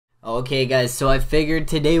Okay guys, so I figured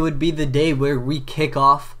today would be the day where we kick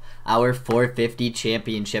off our 450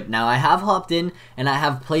 championship. Now I have hopped in and I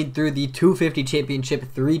have played through the 250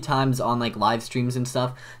 championship 3 times on like live streams and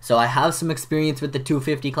stuff, so I have some experience with the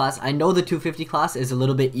 250 class. I know the 250 class is a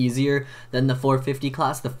little bit easier than the 450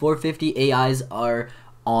 class. The 450 AIs are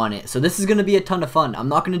on it, so this is going to be a ton of fun. I'm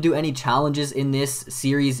not going to do any challenges in this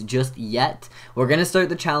series just yet. We're going to start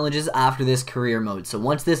the challenges after this career mode. So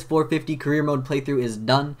once this 450 career mode playthrough is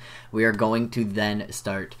done, we are going to then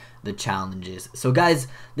start the challenges. So guys,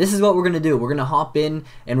 this is what we're going to do. We're going to hop in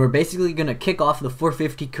and we're basically going to kick off the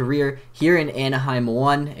 450 career here in Anaheim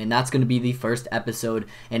 1, and that's going to be the first episode.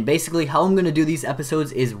 And basically how I'm going to do these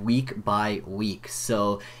episodes is week by week.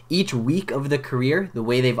 So each week of the career, the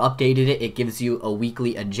way they've updated it, it gives you a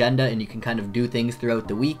weekly agenda and you can kind of do things throughout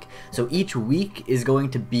the week. So each week is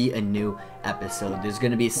going to be a new episode. There's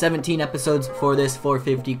going to be 17 episodes for this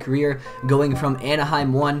 450 career, going from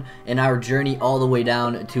Anaheim 1 and our journey all the way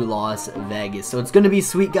down to Las Vegas. So it's going to be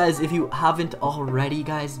sweet, guys. If you haven't already,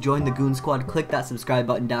 guys, join the Goon Squad. Click that subscribe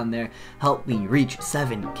button down there. Help me reach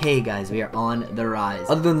 7K, guys. We are on the rise.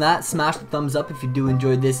 Other than that, smash the thumbs up if you do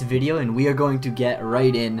enjoy this video, and we are going to get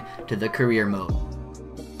right in to the career mode.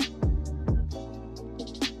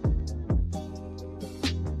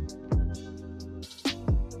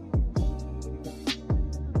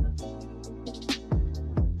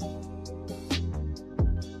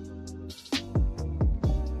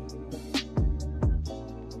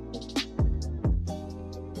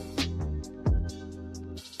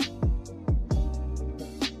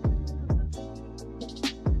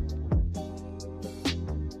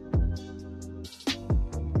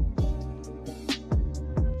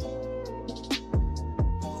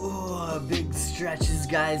 Big stretches,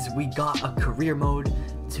 guys. We got a career mode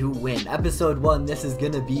to win. Episode 1, this is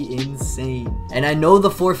gonna be insane. And I know the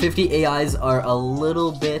 450 AIs are a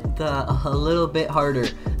little bit harder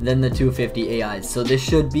than the 250 AIs, so this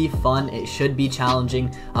should be fun. It should be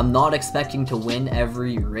challenging. I'm not expecting to win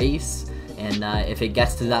every race, and if it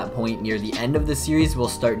gets to that point near the end of the series, we'll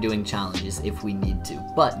start doing challenges if we need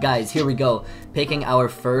to. But guys, here we go. Picking our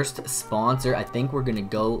first sponsor. I think we're gonna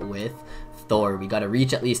go with Thor. We gotta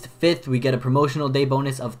reach at least 5th. We get a promotional day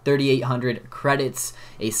bonus of 3,800 credits,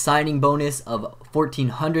 a signing bonus of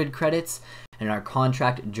 1,400 credits, and our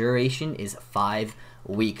contract duration is 5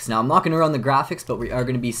 weeks. Now I'm not going to run the graphics, but we are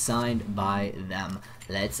going to be signed by them.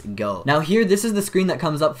 Let's go. Now here, this is the screen that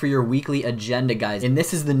comes up for your weekly agenda, guys, and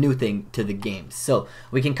this is the new thing to the game. So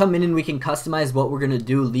we can come in and we can customize what we're going to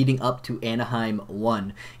do leading up to Anaheim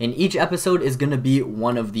 1, and each episode is going to be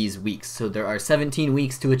one of these weeks. So there are 17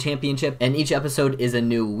 weeks to a championship, and each episode is a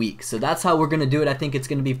new week. So that's how we're going to do it. I think it's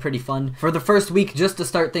going to be pretty fun. For the first week, just to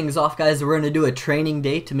start things off, guys, we're going to do a training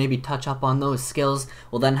day to maybe touch up on those skills.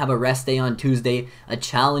 We'll then have a rest day on Tuesday, a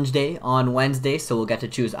challenge day on Wednesday, so we'll get to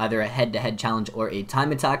choose either a head-to-head challenge or a time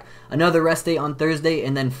attack, another rest day on Thursday,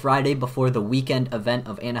 and then Friday before the weekend event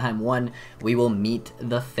of Anaheim 1, we will meet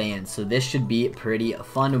the fans. So this should be pretty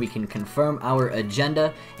fun. We can confirm our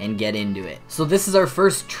agenda and get into it. So this is our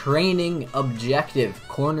first training objective,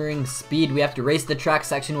 cornering speed. We have to race the track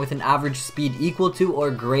section with an average speed equal to or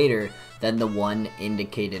greater than the one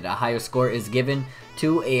indicated. A higher score is given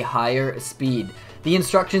to a higher speed. The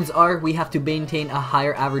instructions are we have to maintain a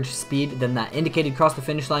higher average speed than that indicated, cross the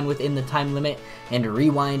finish line within the time limit, and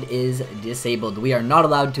rewind is disabled. We are not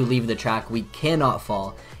allowed to leave the track, we cannot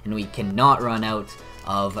fall, and we cannot run out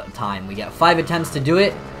of time. We get 5 attempts to do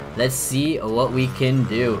it. Let's see what we can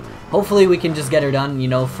do. Hopefully we can just get her done, you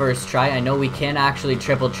know, first try. I know we can actually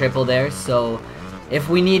triple there, so if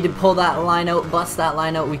we need to pull that line out, bust that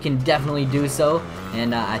line out, we can definitely do so.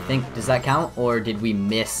 And I think, does that count, or did we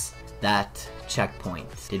miss that checkpoint?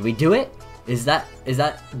 Did we do it? Is that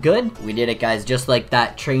good? We did it, guys, just like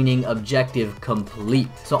that. Training objective complete.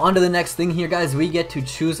 So on to the next thing here, guys. We get to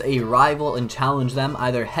choose a rival and challenge them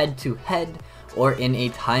either head to head or in a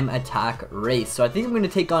time attack race. So I think I'm going to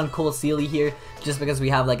take on Cole Seely here, just because we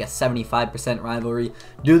have like a 75% rivalry.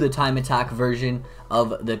 Do the time attack version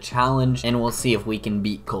of the challenge, and we'll see if we can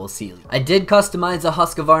beat Cole Seely. I did customize a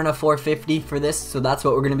Husqvarna 450 for this, so that's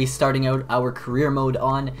what we're going to be starting out our career mode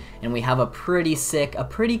on, and we have a pretty sick, a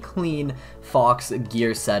pretty clean Fox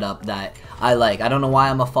gear setup that I like. I don't know why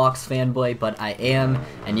I'm a Fox fanboy, but I am,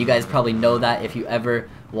 and you guys probably know that if you ever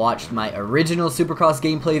watched my original Supercross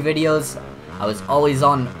gameplay videos. I was always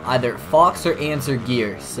on either Fox or Answer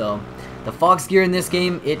gear. So the Fox gear in this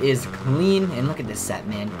game, it is clean, and look at this set,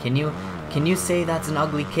 man. Can you say that's an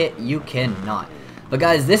ugly kit? You cannot. But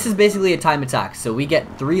guys, this is basically a time attack. So we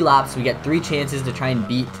get 3 laps, we get 3 chances to try and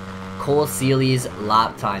beat Cole Seely's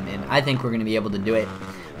lap time, and I think we're going to be able to do it.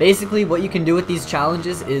 Basically, what you can do with these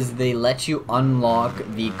challenges is they let you unlock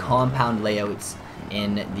the compound layouts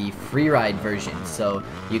in the freeride version. So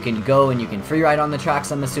you can go and you can freeride on the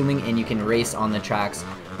tracks, I'm assuming, and you can race on the tracks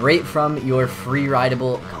right from your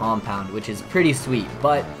free-rideable compound, which is pretty sweet.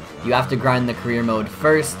 But you have to grind the career mode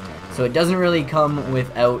first, so it doesn't really come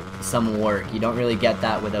without some work. You don't really get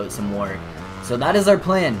that without some work. So that is our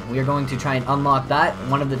plan. We are going to try and unlock that.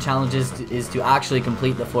 One of the challenges is to actually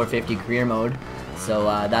complete the 450 career mode. So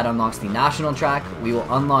that unlocks the national track. We will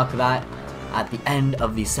unlock that at the end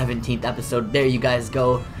of the 17th episode. There you guys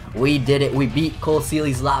go. We did it. We beat Cole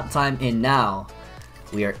Seely's lap time, and now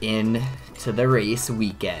we are in to the race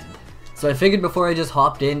weekend. So I figured before I just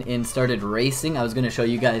hopped in and started racing, I was going to show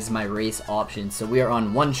you guys my race options. So we are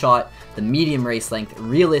on one shot, the medium race length,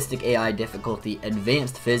 realistic AI difficulty,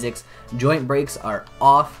 advanced physics, joint brakes are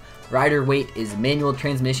off, rider weight is manual,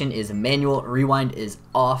 transmission is manual, rewind is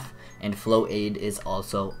off, and flow aid is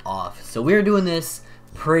also off. So we're doing this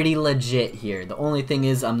pretty legit here. The only thing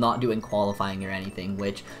is I'm not doing qualifying or anything,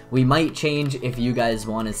 which we might change if you guys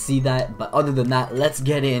want to see that. But other than that, let's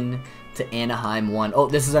get in to Anaheim 1. Oh,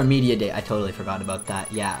 this is our media day. I totally forgot about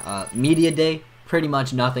that. Yeah, media day, pretty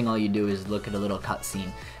much nothing. All you do is look at a little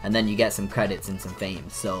cutscene, and then you get some credits and some fame.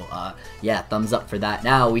 So, yeah, thumbs up for that.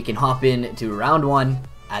 Now we can hop into round 1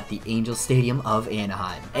 at the Angel Stadium of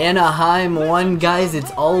Anaheim. Anaheim 1, guys,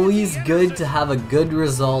 it's always good to have a good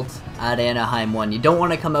result at Anaheim 1. You don't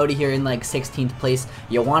want to come out of here in like 16th place.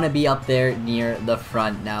 You want to be up there near the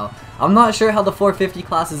front. Now, I'm not sure how the 450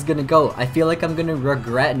 class is going to go. I feel like I'm going to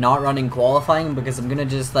regret not running qualifying because I'm going to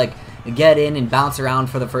just like get in and bounce around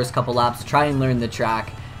for the first couple laps, try and learn the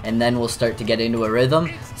track, and then we'll start to get into a rhythm.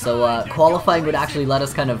 So qualifying would actually let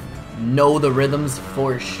us kind of know the rhythms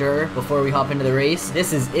for sure before we hop into the race.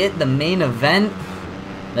 This is it, the main event.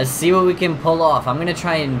 Let's see what we can pull off. I'm gonna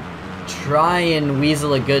try and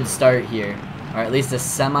weasel a good start here, or at least a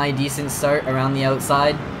semi-decent start around the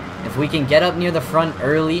outside. If we can get up near the front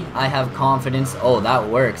early, I have confidence. Oh, that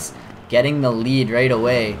works. Getting the lead right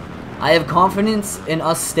away. I have confidence in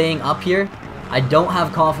us staying up here. I don't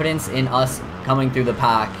have confidence in us coming through the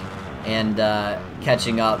pack and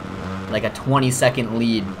catching up like a 20-second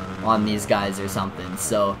lead on these guys or something.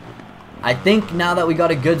 So I think now that we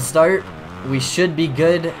got a good start, we should be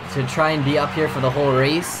good to try and be up here for the whole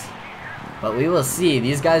race. But we will see.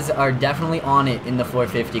 These guys are definitely on it in the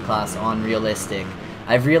 450 class on realistic.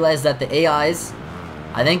 I've realized that the AIs,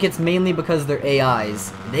 I think it's mainly because they're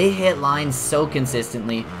AIs, they hit lines so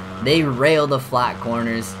consistently, they rail the flat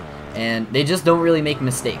corners, and they just don't really make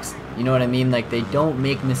mistakes. You know what I mean? Like, they don't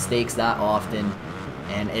make mistakes that often,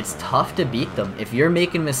 and it's tough to beat them. If you're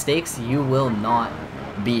making mistakes, you will not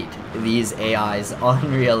beat these AIs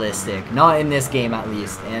on realistic. Not in this game, at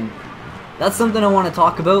least. And that's something I want to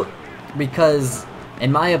talk about, because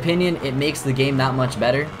in my opinion, it makes the game that much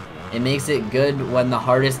better. It makes it good when the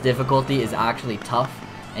hardest difficulty is actually tough,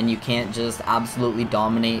 and you can't just absolutely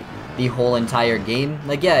dominate the whole entire game.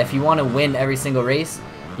 Like, yeah, if you want to win every single race,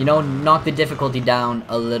 you know, knock the difficulty down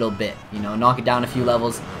a little bit. You know, knock it down a few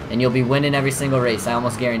levels, and you'll be winning every single race. I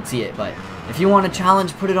almost guarantee it. But if you want a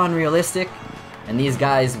challenge, put it on realistic, and these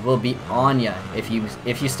guys will be on ya. If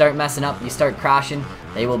you start messing up, you start crashing,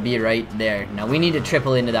 they will be right there. Now we need to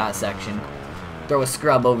triple into that section. Throw a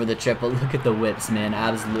scrub over the triple. Look at the whips, man.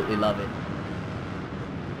 Absolutely love it.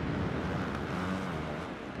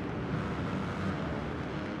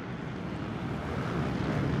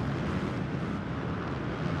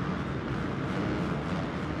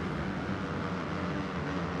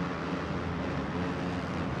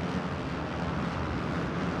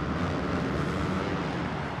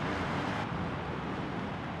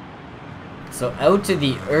 So out to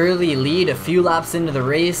the early lead, a few laps into the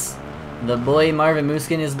race. The boy Marvin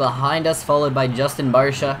Muskin is behind us, followed by Justin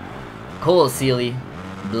Barsha, Cole Seely,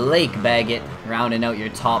 Blake Baggett, rounding out your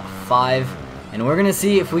top 5. And we're going to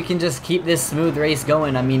see if we can just keep this smooth race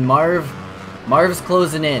going. I mean, Marv's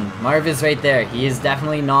closing in. Marv is right there. He is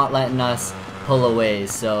definitely not letting us pull away.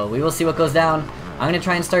 So we will see what goes down. I'm going to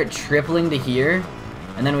try and start tripling to here.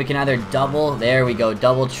 And then we can either double, there we go,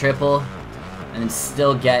 double, triple, and then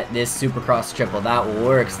still get this Supercross triple. That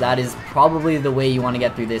works. That is probably the way you want to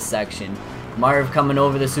get through this section. Marv coming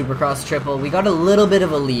over the Supercross triple. We got a little bit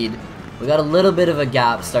of a lead. We got a little bit of a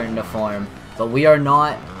gap starting to form, but we are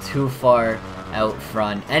not too far out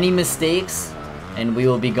front. Any mistakes, and we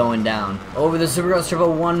will be going down. Over the Supercross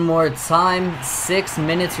triple one more time. 6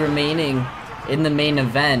 minutes remaining in the main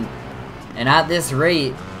event, and at this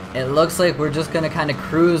rate, it looks like we're just going to kind of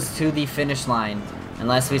cruise to the finish line.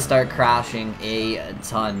 Unless we start crashing a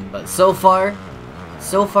ton. But so far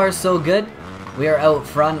so good. We are out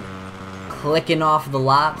front, clicking off the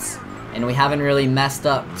laps, and we haven't really messed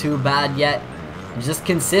up too bad yet. Just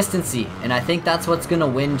consistency, and I think that's what's gonna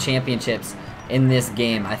win championships in this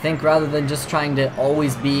game. I think rather than just trying to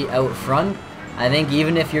always be out front, I think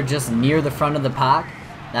even if you're just near the front of the pack,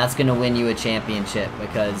 that's gonna win you a championship,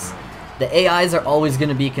 because the AIs are always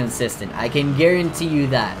gonna be consistent. I can guarantee you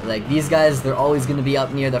that. Like, these guys, they're always gonna be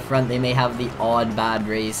up near the front. They may have the odd bad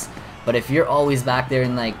race, but if you're always back there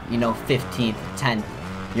in, like, you know, 15th, 10th,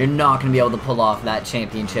 you're not gonna be able to pull off that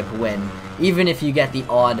championship win, even if you get the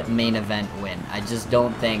odd main event win. I just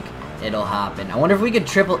don't think it'll happen. I wonder if we could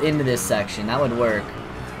triple into this section. That would work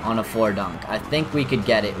on a 4 dunk. I think we could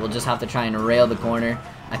get it. We'll just have to try and rail the corner.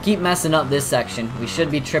 I keep messing up this section. We should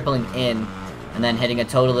be tripling in and then hitting a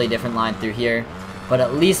totally different line through here. But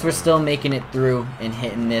at least we're still making it through and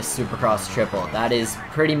hitting this Supercross triple. That is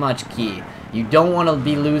pretty much key. You don't want to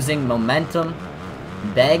be losing momentum.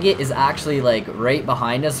 Baggett is actually like right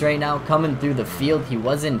behind us right now, coming through the field. He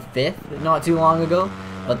was in 5th not too long ago,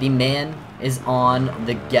 but the man is on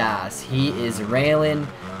the gas. He is railing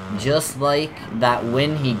just like that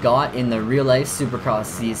win he got in the real life Supercross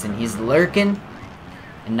season. He's lurking,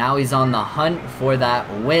 and now he's on the hunt for that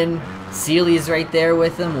win. Seely's right there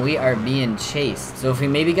with him. We are being chased. So if we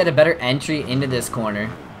maybe get a better entry into this corner.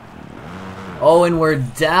 Oh, and we're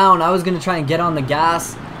down. I was going to try and get on the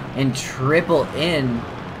gas and triple in.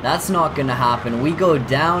 That's not going to happen. We go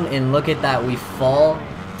down, and look at that. We fall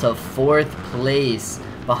to 4th place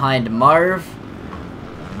behind Marv,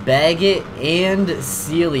 Baggett, and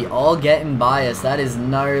Seely, all getting by us. That is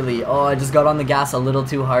gnarly. Oh, I just got on the gas a little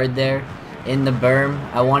too hard there in the berm.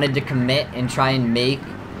 I wanted to commit and try and make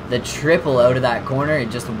the triple out of that corner.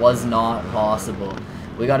 It just was not possible.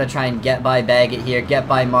 We got to try and get by Baggett here, get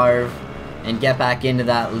by Marv, and get back into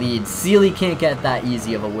that lead. Seely can't get that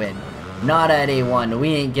easy of a win. Not at A1. We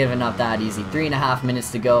ain't giving up that easy. 3.5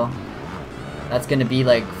 minutes to go. That's going to be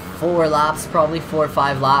like 4 laps, probably 4 or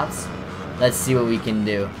 5 laps. Let's see what we can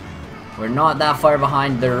do. We're not that far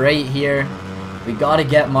behind. They're right here. We got to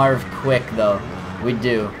get Marv quick, though. We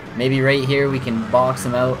do. Maybe right here we can box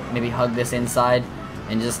him out. Maybe hug this inside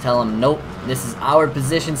and just tell him, nope, this is our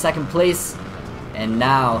position, 2nd place. And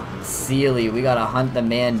now, Seely, we got to hunt the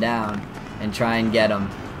man down and try and get him.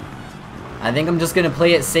 I think I'm just going to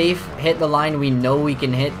play it safe, hit the line we know we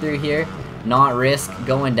can hit through here, not risk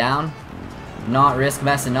going down, not risk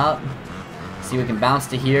messing up. See, we can bounce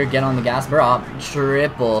to here, get on the gas, drop,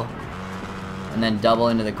 triple, and then double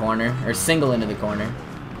into the corner, or single into the corner.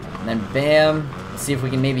 And then bam, let's see if we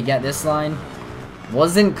can maybe get this line.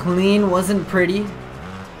 Wasn't clean, wasn't pretty.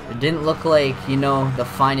 It didn't look like, you know, the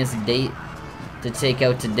finest date to take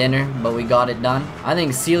out to dinner, but we got it done. I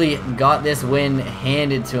think Seely got this win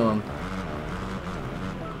handed to him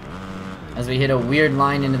as we hit a weird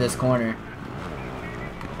line into this corner.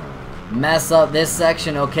 Mess up this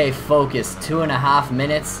section. Okay, focus. 2.5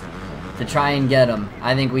 minutes to try and get him.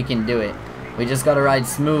 I think we can do it. We just gotta ride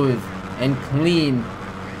smooth and clean.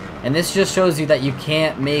 And this just shows you that you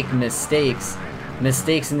can't make mistakes.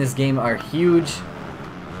 Mistakes in this game are huge.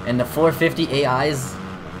 And the 450 AIs,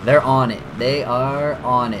 they're on it. They are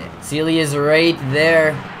on it. Seely is right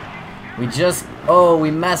there. We just... oh, we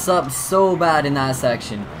mess up so bad in that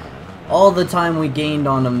section. All the time we gained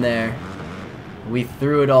on him there, we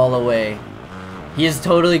threw it all away. He is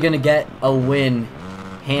totally going to get a win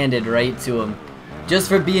handed right to him. Just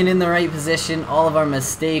for being in the right position, all of our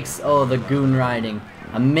mistakes. Oh, the goon riding.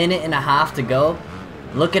 1.5 minutes to go.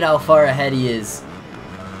 Look at how far ahead he is.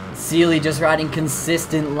 Seely just riding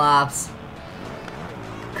consistent laps.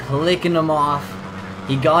 Clicking them off.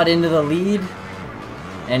 He got into the lead.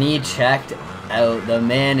 And he checked out. The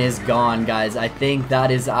man is gone, guys. I think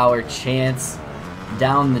that is our chance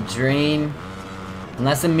down the drain.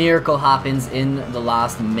 Unless a miracle happens in the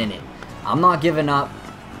last minute. I'm not giving up.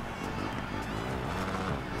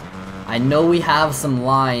 I know we have some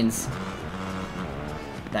lines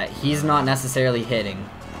that he's not necessarily hitting.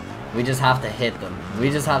 We just have to hit them. We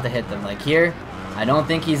just have to hit them. Like here, I don't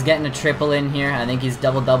think he's getting a triple in here. I think he's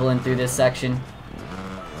doubling through this section.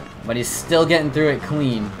 But he's still getting through it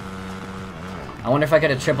clean. I wonder if I could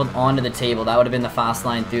have tripled onto the table. That would have been the fast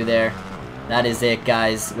line through there. That is it,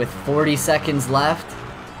 guys. With 40 seconds left,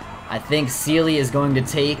 I think Seely is going to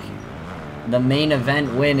take the main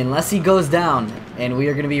event win. Unless he goes down. And we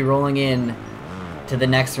are going to be rolling in to the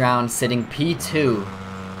next round, sitting P2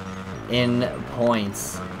 in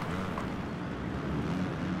points.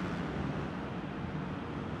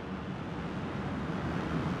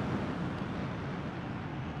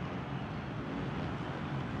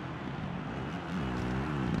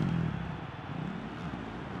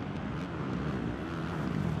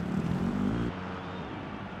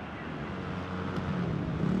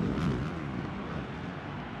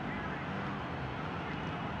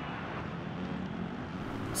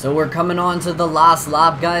 So we're coming on to the last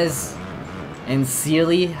lap, guys. And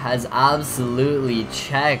Sealy has absolutely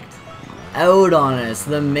checked out on us.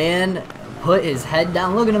 The man put his head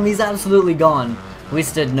down. Look at him, he's absolutely gone. We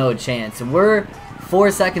stood no chance. We're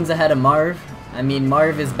 4 seconds ahead of Marv. I mean,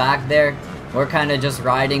 Marv is back there. We're kind of just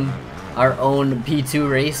riding our own P2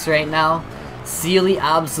 race right now. Sealy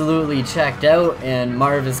absolutely checked out, and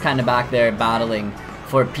Marv is kind of back there battling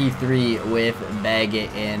for P3 with Baggett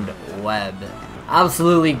and Webb.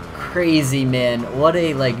 Absolutely crazy, man. What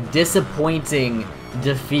a disappointing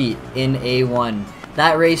defeat in A1.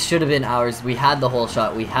 That race should have been ours. We had the whole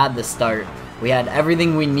shot. We had the start. We had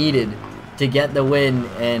everything we needed to get the win,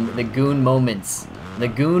 and the goon moments. The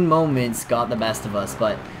goon moments got the best of us,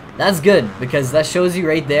 but that's good because that shows you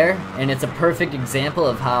right there, and it's a perfect example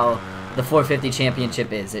of how the 450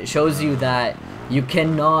 championship is. It shows you that you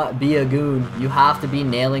cannot be a goon. You have to be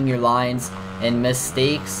nailing your lines, and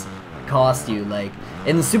mistakes cost you. Like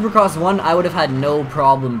in the Supercross 1, I would have had no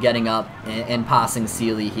problem getting up and passing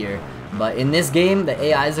Sealy here. But in this game,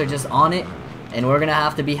 the AIs are just on it, and we're going to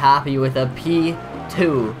have to be happy with a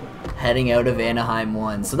P2 heading out of Anaheim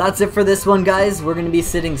 1. So that's it for this one, guys. We're going to be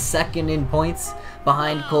sitting second in points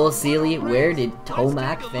behind Cole Sealy. Where did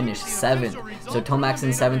Tomac finish? 7th. So Tomac's in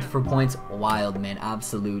 7th for points. Wild, man.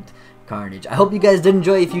 Absolute carnage. I hope you guys did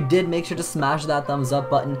enjoy. If you did, make sure to smash that thumbs up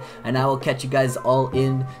button, and I will catch you guys all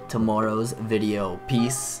in tomorrow's video.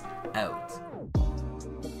 Peace out.